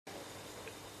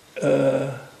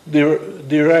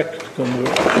direct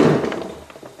conversion.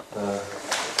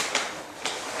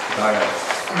 Direct.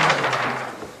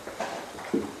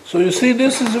 So you see,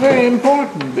 this is very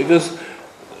important because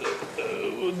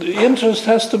the interest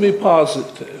has to be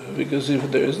positive, because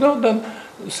if there is not, then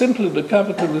simply the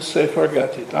capitalists say,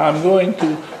 forget it. I'm going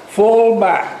to fall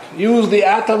back, use the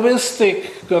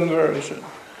atavistic conversion.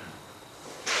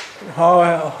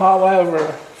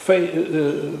 However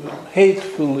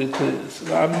hateful it is,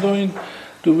 I'm going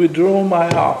to withdraw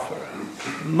my offer.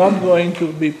 I'm not going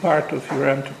to be part of your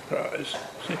enterprise.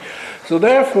 See? So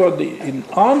therefore, the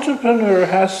entrepreneur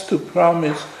has to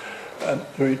promise a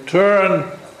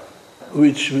return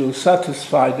which will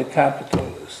satisfy the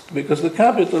capitalist, because the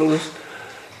capitalist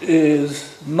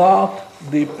is not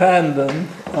dependent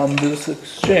on this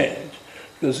exchange.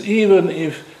 Because even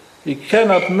if he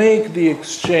cannot make the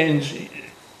exchange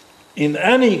in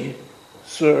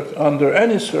under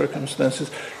any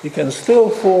circumstances, he can still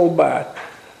fall back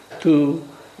to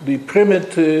the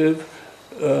primitive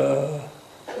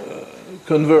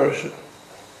conversion,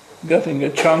 getting a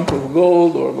chunk of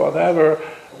gold or whatever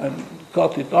and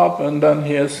cut it up, and then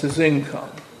he has his income.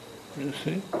 You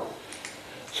see?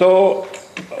 So,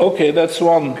 okay, that's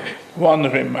one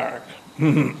remark.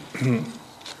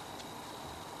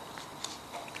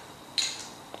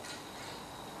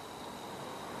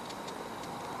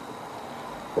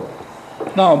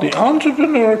 Now, the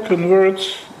entrepreneur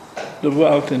converts the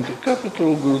wealth into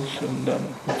capital goods and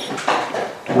then puts it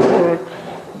to work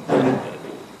and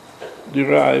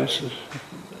derives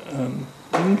an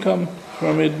income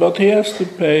from it, but he has to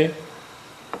pay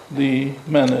the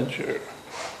manager.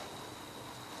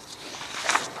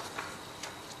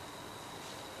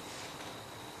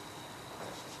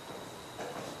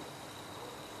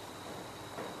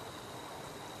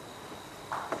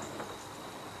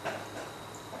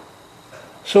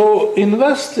 So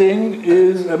investing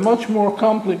is a much more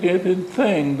complicated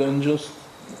thing than just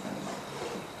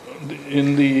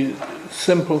in the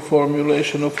simple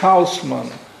formulation of Hausmann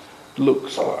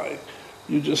looks like.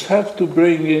 You just have to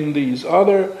bring in these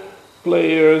other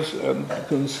players and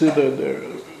consider their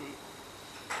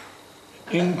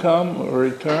income or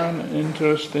return,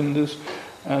 interest in this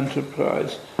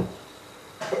enterprise.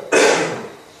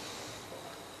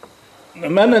 The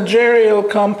managerial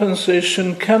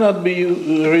compensation cannot be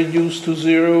reduced to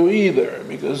zero either,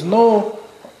 because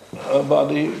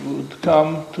nobody would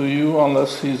come to you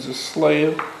unless he's a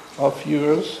slave of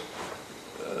yours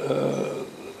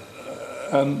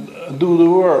and do the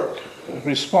work,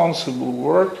 responsible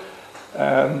work,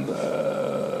 and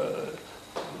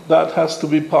that has to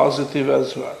be positive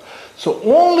as well. So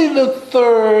only the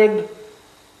third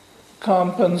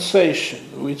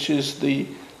compensation, which is the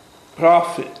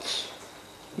profits,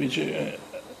 which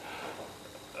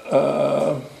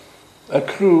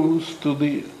accrues to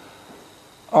the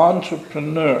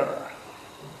entrepreneur.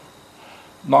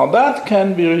 Now that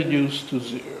can be reduced to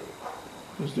zero,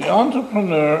 because the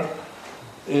entrepreneur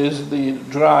is the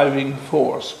driving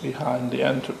force behind the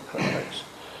enterprise.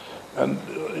 And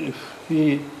if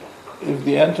the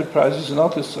enterprise is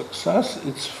not a success,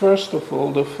 it's first of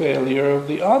all the failure of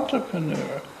the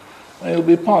entrepreneur. And he'll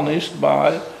be punished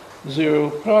by zero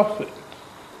profit.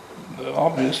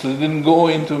 Obviously didn't go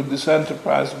into this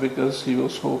enterprise because he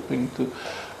was hoping to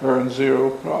earn zero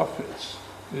profits.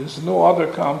 There's no other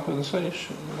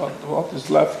compensation. What is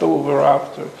left over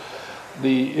after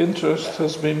the interest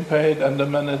has been paid and the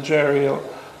managerial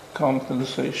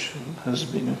compensation has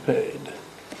been paid.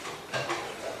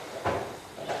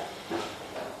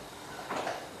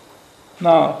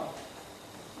 Now,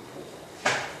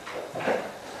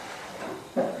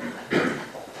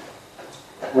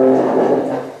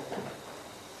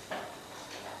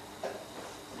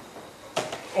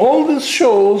 all this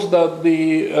shows that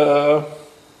the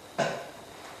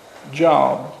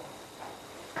job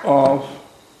of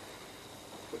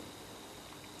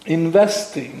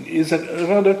investing is a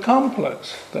rather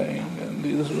complex thing, and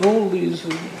there's all these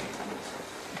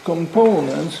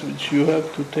components which you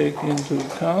have to take into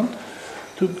account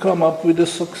to come up with a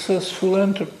successful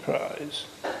enterprise.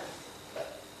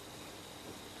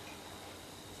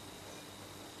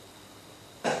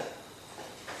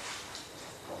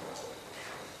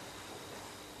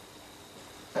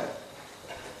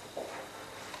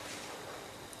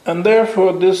 And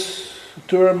therefore this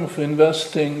term of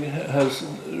investing has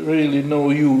really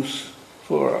no use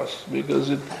for us, because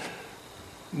it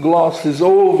glosses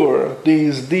over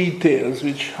these details,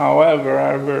 which, however,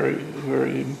 are very,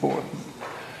 very important.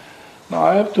 Now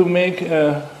I have to make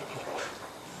a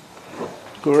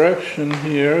correction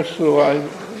here, so I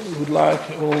would like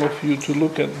all of you to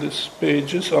look at these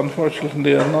pages. Unfortunately,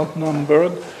 they are not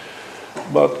numbered.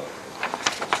 But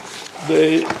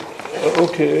they,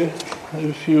 okay,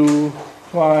 if you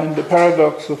find the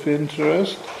paradox of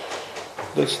interest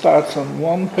that starts on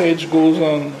one page, goes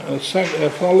on a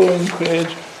following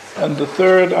page, and the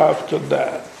third after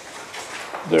that.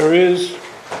 There is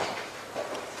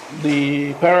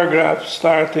the paragraph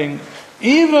starting,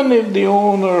 even if the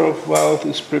owner of wealth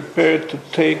is prepared to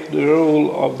take the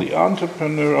role of the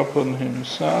entrepreneur upon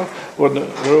himself, or the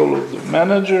role of the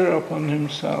manager upon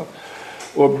himself,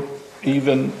 or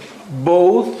even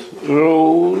both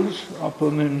roles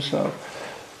upon himself,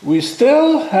 we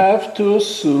still have to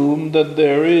assume that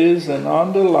there is an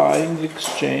underlying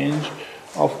exchange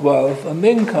of wealth and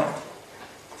income.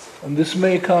 And this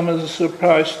may come as a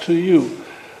surprise to you.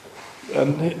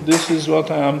 And this is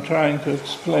what I am trying to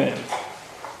explain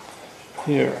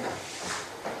here.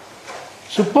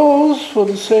 Suppose, for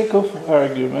the sake of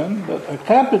argument, that a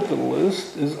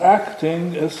capitalist is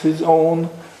acting as his own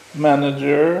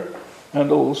manager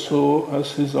and also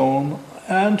as his own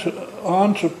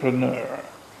entrepreneur.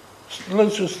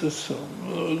 Let's just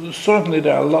assume. Certainly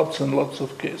there are lots and lots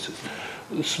of cases.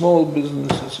 Small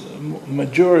businesses,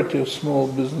 majority of small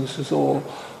businesses all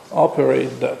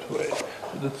operate that way.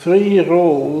 The three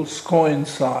roles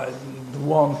coincide in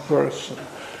one person.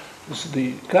 It's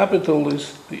the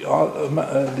capitalist, the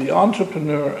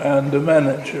entrepreneur, and the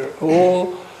manager,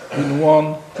 all in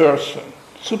one person.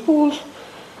 Suppose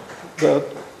that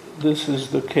this is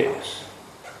the case.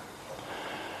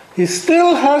 He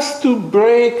still has to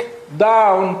break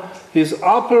down his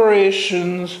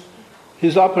operation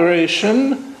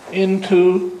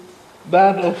into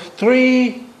that of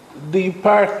three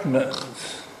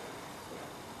departments.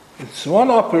 It's one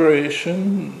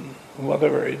operation,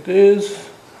 whatever it is,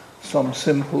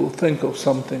 think of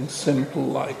something simple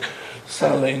like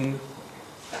selling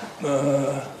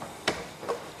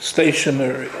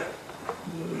stationery,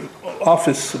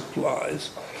 office supplies.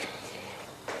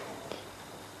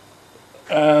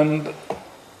 And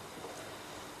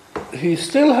he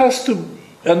still has to,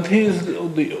 and he's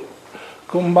the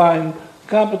combined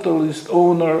capitalist,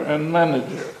 owner, and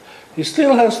manager. He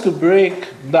still has to break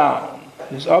down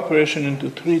his operation into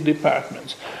three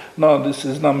departments. Now, this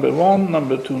is number one,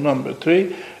 number two, number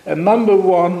three, and number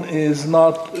one is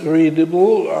not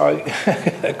readable. I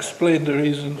explained the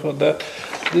reason for that.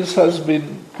 This has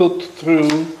been put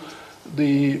through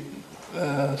the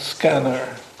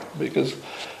scanner because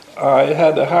I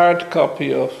had a hard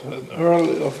copy of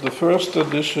the first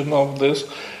edition of this,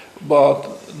 but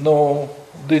no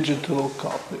digital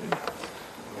copy.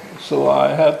 So I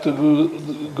had to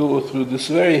go through this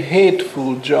very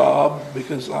hateful job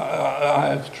because I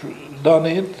have done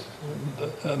it,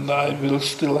 and I will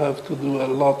still have to do a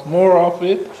lot more of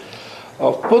it,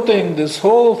 of putting this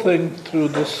whole thing through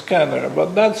the scanner.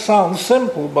 But that sounds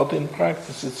simple, but in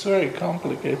practice it's very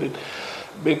complicated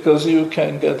because you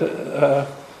can get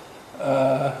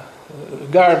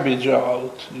garbage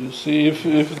out. You see,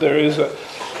 if there is a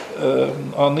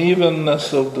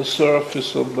unevenness of the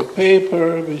surface of the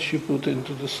paper which you put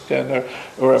into the scanner,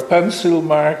 or a pencil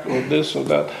mark, or this or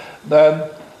that, then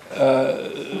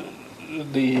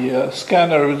the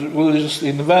scanner will just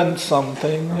invent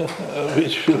something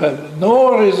which will have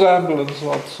no resemblance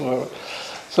whatsoever.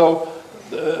 So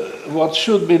what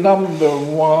should be number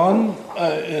one,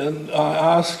 and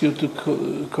I ask you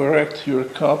to correct your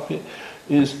copy,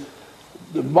 is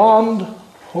the bond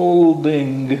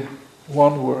holding,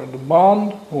 one word,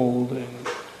 bond holding,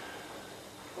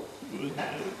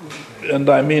 and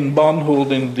I mean bond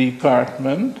holding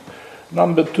department.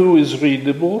 Number two is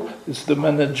readable, it's the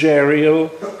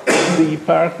managerial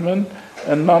department,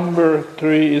 and number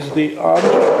three is the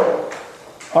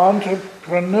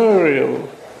entrepreneurial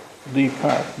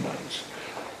departments.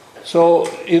 So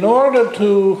in order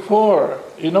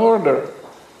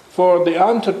for the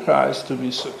enterprise to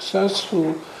be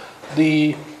successful,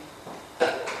 the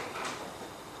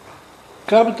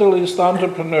capitalist,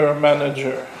 entrepreneur,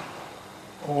 manager,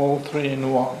 all three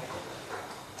in one,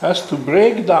 has to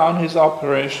break down his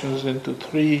operations into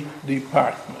three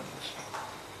departments.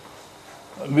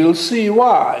 We'll see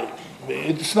why.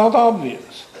 It's not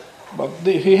obvious, but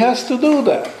he has to do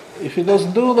that. If he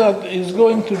doesn't do that, he's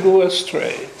going to go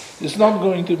astray. He's not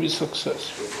going to be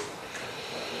successful.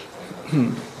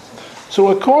 So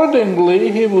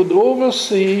accordingly, he would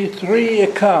oversee three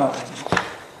accounts: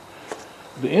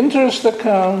 the interest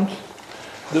account,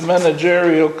 the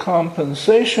managerial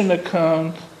compensation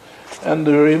account, and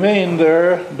the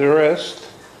remainder, the rest,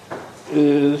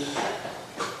 is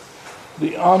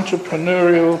the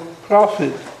entrepreneurial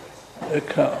profit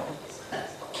account.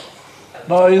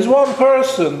 Now, he's one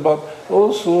person, but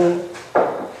also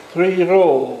three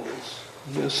roles.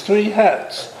 He has three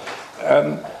hats.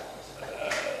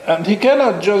 And he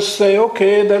cannot just say,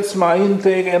 okay, that's my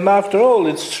intake, and after all,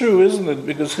 it's true, isn't it?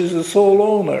 Because he's the sole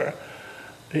owner.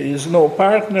 He's no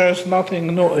partners,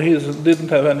 nothing, didn't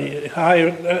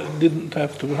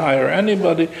have to hire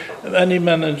anybody, any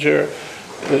manager.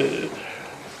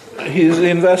 He's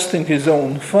investing his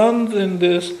own funds in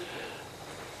this.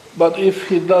 But if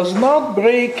he does not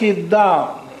break it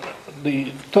down,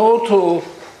 the total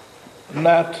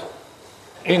net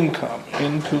income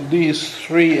into these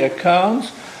three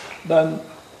accounts, then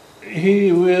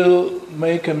he will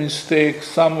make a mistake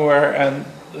somewhere, and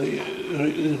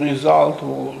the result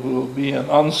will be an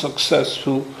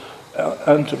unsuccessful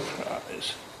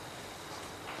enterprise.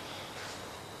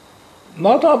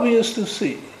 Not obvious to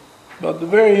see, but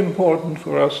very important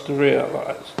for us to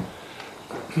realize.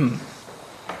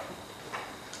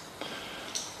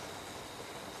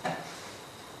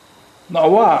 Now,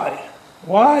 why?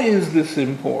 Why is this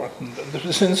important?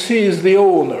 Since he is the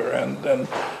owner, and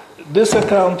this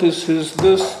account is his,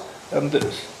 this and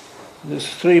this. There's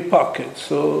three pockets.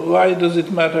 So why does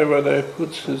it matter whether he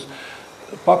puts his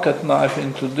pocket knife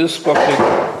into this pocket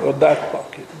or that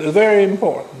pocket? They're very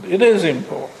important. It is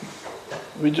important.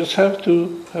 We just have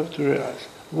to realize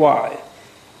why.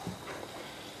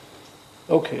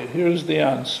 Okay, here's the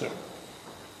answer.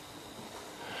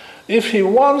 If he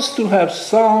wants to have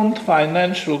sound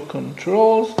financial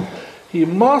controls, he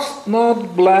must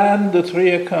not blend the three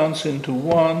accounts into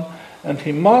one, and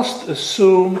he must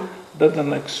assume that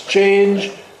an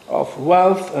exchange of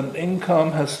wealth and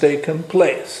income has taken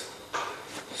place.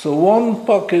 So one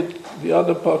pocket, the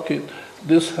other pocket,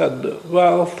 this had the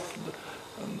wealth,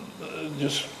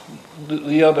 just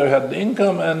the other had the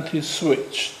income, and he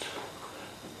switched.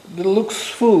 It looks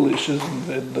foolish, isn't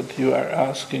it, that you are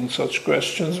asking such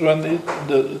questions when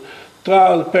the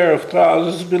pair of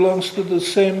trousers belongs to the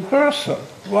same person.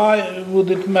 Why would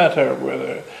it matter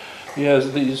whether he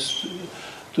has these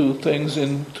two things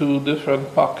in two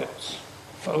different pockets?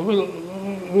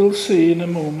 We'll see in a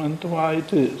moment why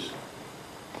it is.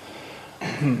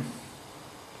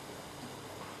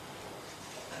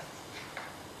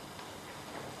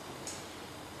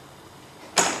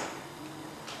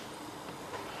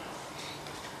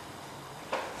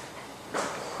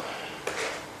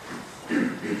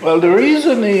 Well, the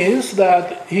reason is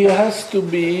that he has to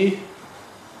be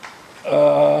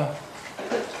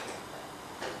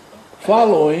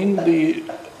following the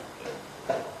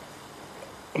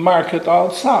market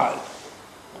outside.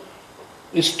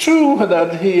 It's true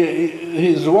that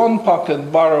his one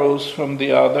pocket borrows from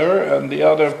the other, and the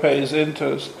other pays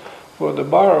interest for the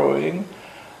borrowing,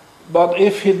 but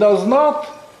if he does not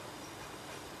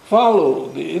follow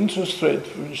the interest rate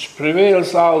which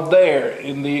prevails out there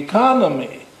in the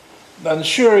economy, then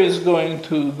sure is going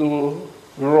to go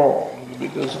wrong,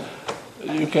 because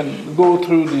you can go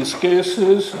through these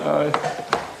cases. I'm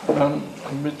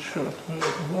a bit short.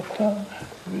 What time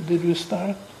did we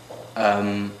start?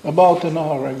 About an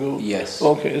hour ago. Yes.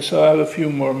 Okay, so I have a few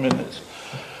more minutes.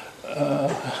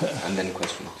 And then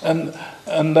questions. And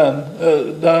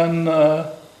then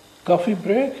coffee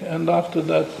break, and after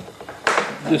that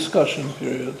discussion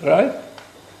period, right?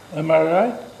 Am I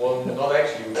right? Well, not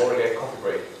actually. We've already had coffee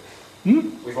break.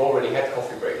 We've already had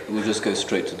coffee break. We'll just go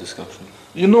straight to discussion.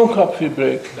 You know coffee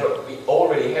break? No, we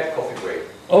already had coffee break.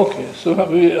 Okay, so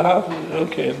we have,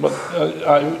 okay, but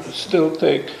I still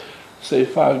take, say,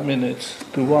 5 minutes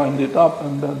to wind it up,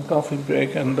 and then coffee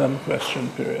break, and then question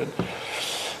period.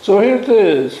 So here it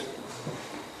is.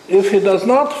 If he does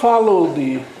not follow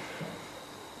the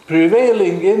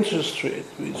prevailing interest rate,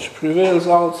 which prevails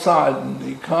outside in the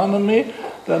economy,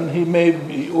 then he may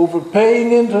be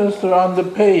overpaying interest or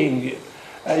underpaying it.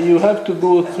 And you have to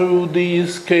go through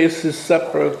these cases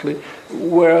separately.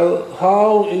 Well,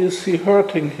 how is he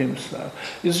hurting himself?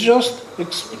 It's just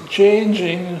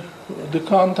exchanging the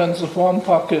contents of one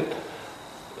pocket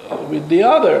with the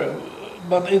other,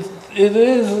 but it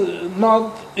is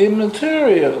not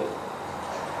immaterial,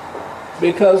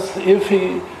 because if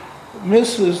he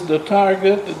misses the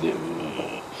target,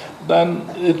 then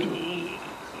it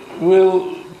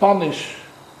will punish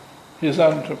his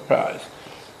enterprise.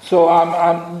 So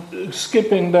I'm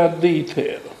skipping that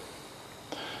detail.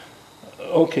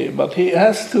 Okay, but he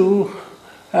has to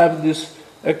have this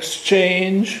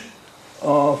exchange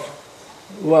of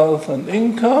wealth and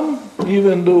income,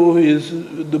 even though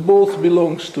both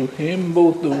belongs to him,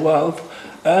 both the wealth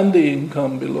and the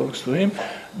income belongs to him,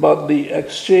 but the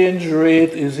exchange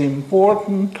rate is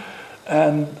important,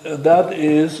 and that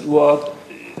is why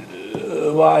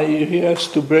he has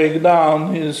to break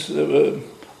down his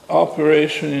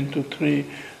operation into three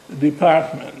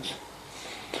departments.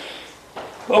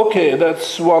 Okay,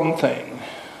 that's one thing.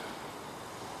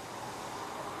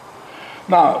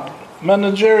 Now,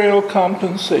 managerial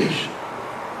compensation.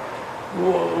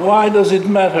 Why does it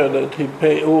matter that he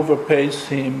overpays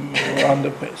him or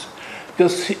underpays?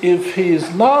 Because if he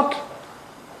is not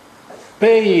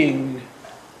paying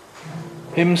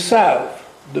himself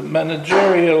the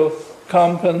managerial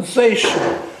compensation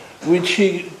which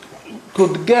he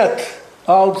could get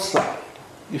outside,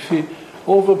 if he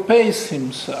overpays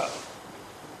himself,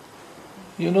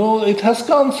 it has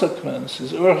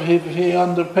consequences, or if he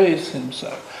underpays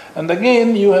himself. And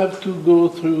again, you have to go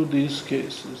through these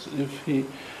cases. If he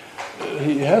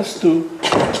has to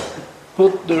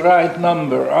put the right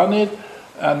number on it,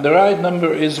 and the right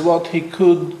number is what he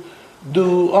could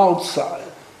do outside.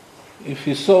 If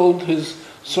he sold his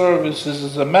services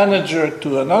as a manager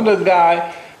to another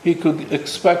guy, he could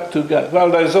expect to get,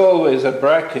 well, there's always a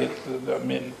bracket. I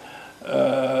mean,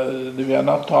 we are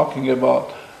not talking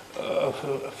about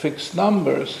fixed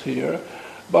numbers here,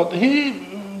 but he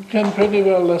can pretty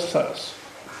well assess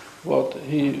what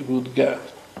he would get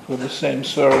for the same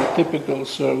service, typical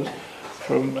service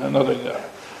from another guy.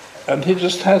 And he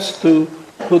just has to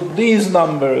put these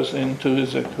numbers into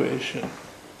his equation.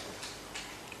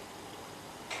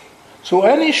 So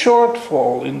any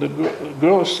shortfall in the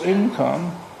gross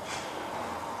income,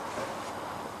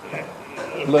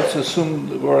 let's assume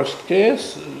the worst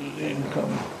case,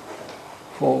 income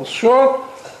falls short,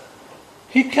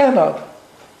 he cannot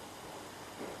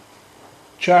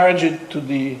charge it to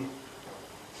the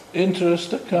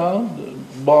interest account, the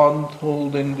bond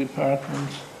holding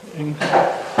department's income,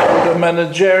 the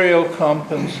managerial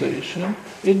compensation.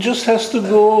 It just has to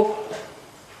go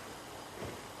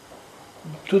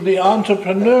to the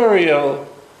entrepreneurial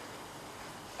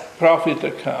profit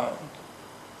account.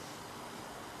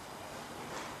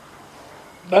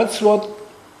 That's what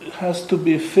has to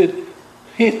be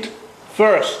hit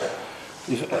first.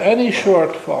 If any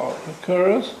shortfall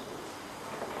occurs,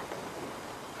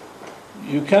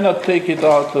 you cannot take it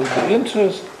out of the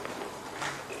interest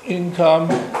income,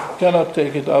 cannot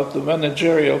take it out of the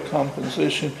managerial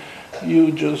compensation.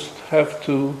 You just have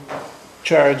to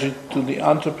charge it to the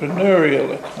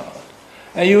entrepreneurial account.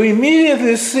 And you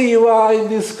immediately see why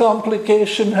this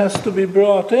complication has to be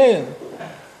brought in.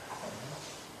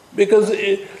 Because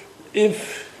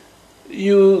if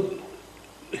you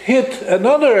hit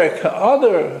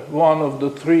other one of the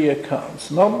three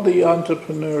accounts, not the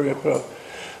entrepreneurial account,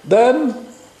 then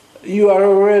you are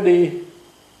already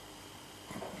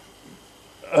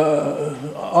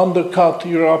undercut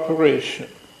your operation.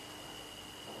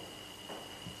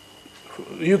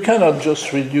 You cannot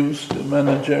just reduce the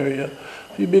managerial,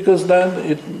 because then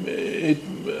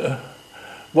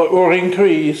or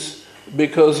increase,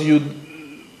 because you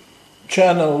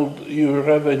channeled your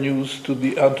revenues to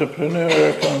the entrepreneurial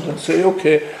account and say,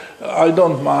 okay, I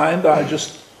don't mind, I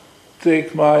just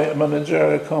take my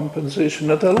managerial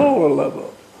compensation at a lower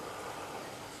level,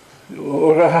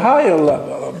 or a higher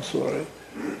level, I'm sorry.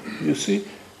 You see?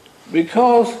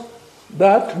 Because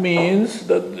that means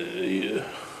that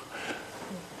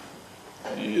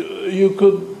you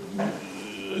could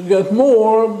get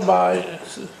more by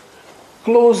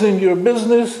closing your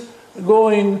business,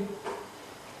 going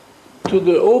to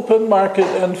the open market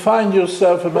and find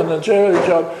yourself a managerial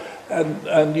job,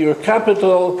 and your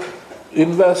capital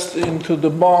invest into the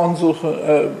bonds of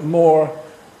a more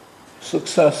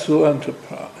successful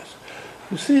enterprise.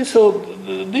 You see, so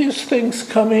these things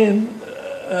come in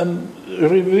and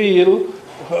reveal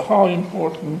how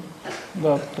important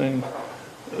that thing,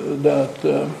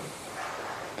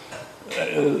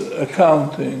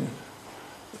 accounting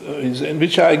is, in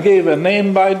which I gave a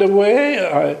name, by the way.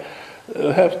 I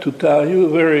have to tell you,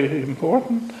 very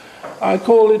important. I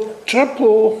call it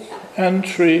triple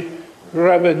entry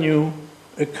revenue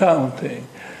accounting.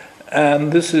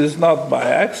 And this is not by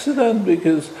accident,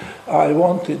 because I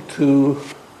wanted to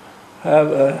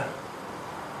have a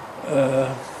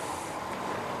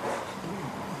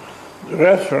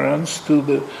reference to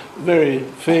the very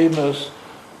famous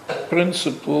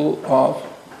principle of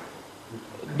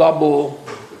double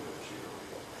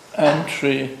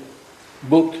entry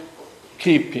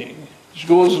bookkeeping, which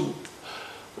goes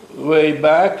way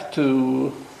back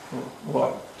to,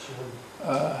 what,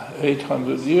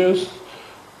 800 years,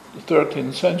 the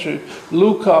 13th century.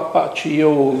 Luca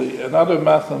Pacioli, another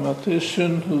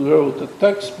mathematician who wrote a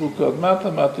textbook on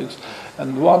mathematics,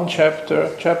 and one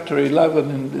chapter, chapter 11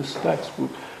 in this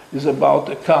textbook, is about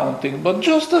accounting, but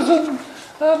just as a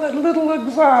little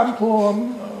example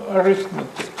on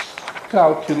arithmetic,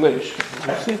 calculation,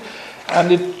 you see.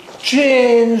 And it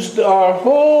changed our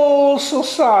whole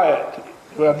society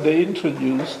when they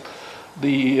introduced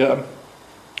the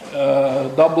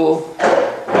double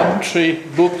entry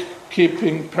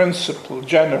bookkeeping principle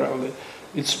generally.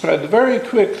 It spread very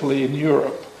quickly in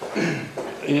Europe.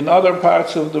 In other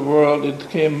parts of the world, it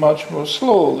came much more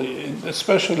slowly.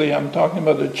 Especially, I'm talking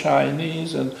about the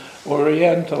Chinese and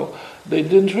Oriental. They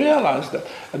didn't realize that.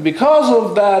 And because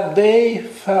of that, they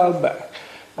fell back.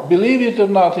 Believe it or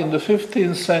not, in the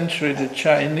 15th century, the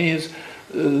Chinese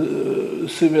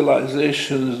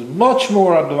civilization is much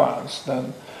more advanced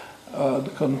than the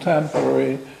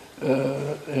contemporary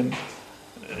in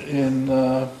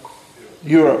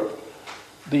Europe.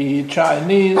 The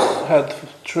Chinese had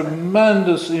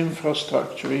tremendous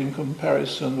infrastructure in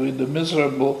comparison with the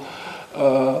miserable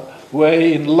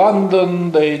way in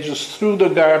London. They just threw the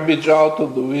garbage out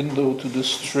of the window to the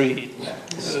street.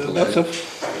 That's a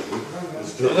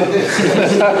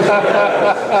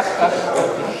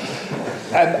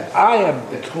and I am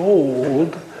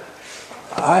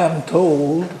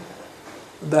told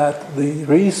that the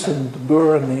recent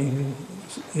burning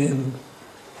in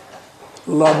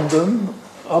London,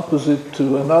 opposite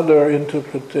to another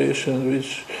interpretation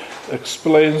which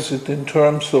explains it in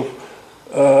terms of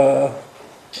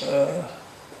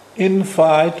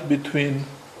infight between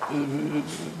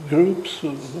groups,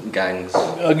 Gangs.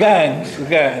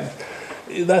 gangs.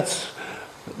 That's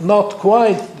not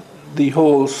quite the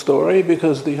whole story,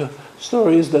 because the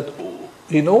story is that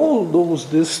in all those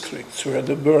districts where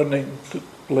the burning took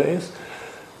place,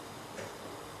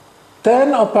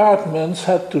 10 apartments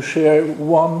had to share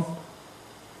one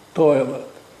toilet.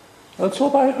 That's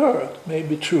what I heard.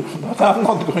 Maybe true, but I'm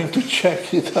not going to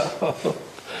check it out.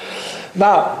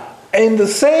 Now, in the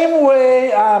same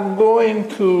way, I'm going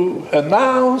to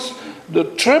announce the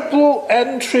triple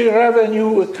entry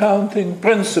revenue accounting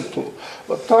principle.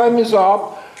 But time is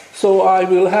up, so I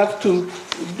will have to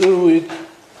do it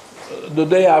the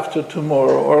day after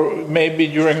tomorrow, or maybe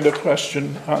during the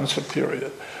question-answer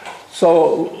period.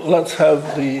 So let's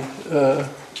have the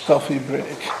coffee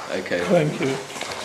break. Okay. Thank you.